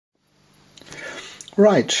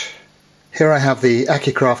Right, here I have the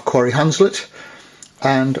Accucraft Quarry Hunslet,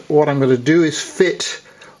 and what I'm going to do is fit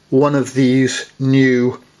one of these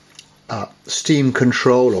new steam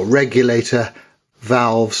control or regulator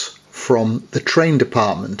valves from the train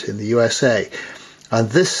department in the USA, and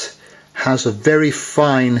this has a very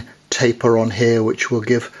fine taper on here which will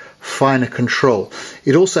give finer control.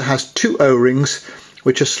 It also has two O-rings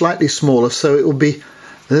which are slightly smaller, so it will be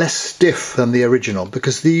less stiff than the original,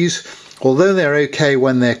 because these, although they're okay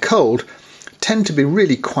when they're cold, tend to be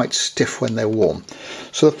really quite stiff when they're warm.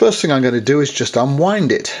 So the first thing I'm going to do is just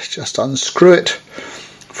unwind it, just unscrew it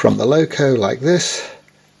from the loco like this.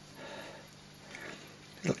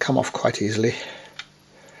 It'll come off quite easily.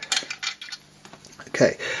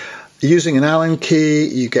 Okay, using an Allen key,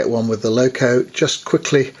 you get one with the loco. Just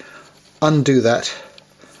quickly undo that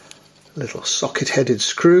little socket-headed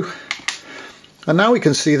screw, and now we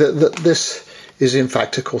can see that this is in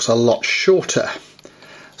fact, of course, a lot shorter.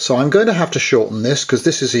 So I'm going to have to shorten this because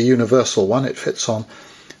this is a universal one. It fits on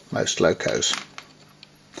most locos.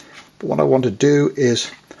 But what I want to do is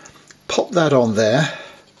pop that on there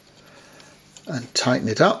and tighten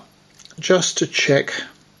it up just to check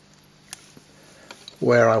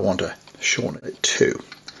where I want to shorten it to.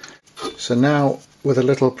 So now with a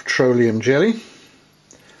little petroleum jelly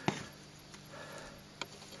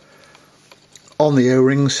on the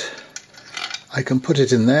O-rings, I can put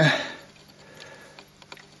it in there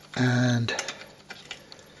and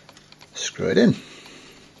screw it in.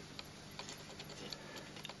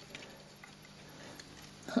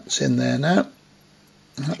 That's in there now.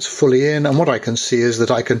 That's fully in, and what I can see is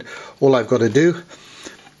that all I've got to do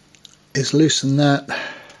is loosen that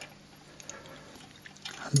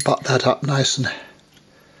and butt that up nice and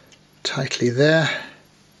tightly there.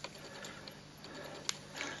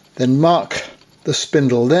 Then mark the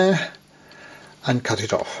spindle there and cut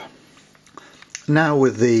it off. Now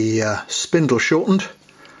with the spindle shortened,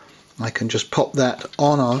 I can just pop that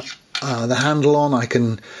on, the handle on. I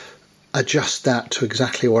can adjust that to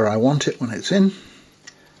exactly where I want it when it's in.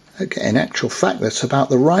 Okay, in actual fact that's about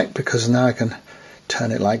the right, because now I can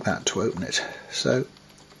turn it like that to open it. So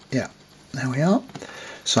yeah, there we are.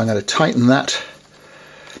 So I'm going to tighten that.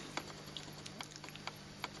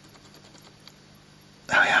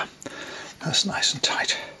 Oh yeah, that's nice and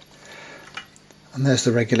tight. And there's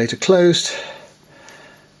the regulator closed.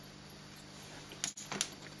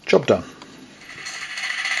 Job done.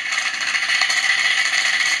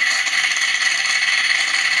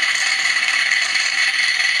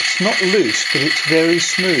 It's not loose, but it's very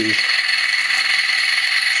smooth.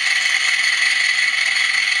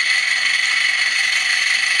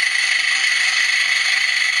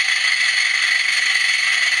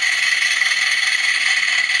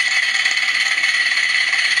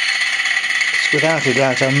 It's without a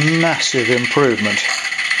doubt a massive improvement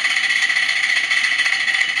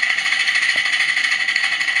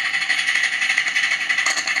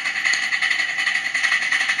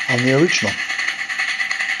on the original.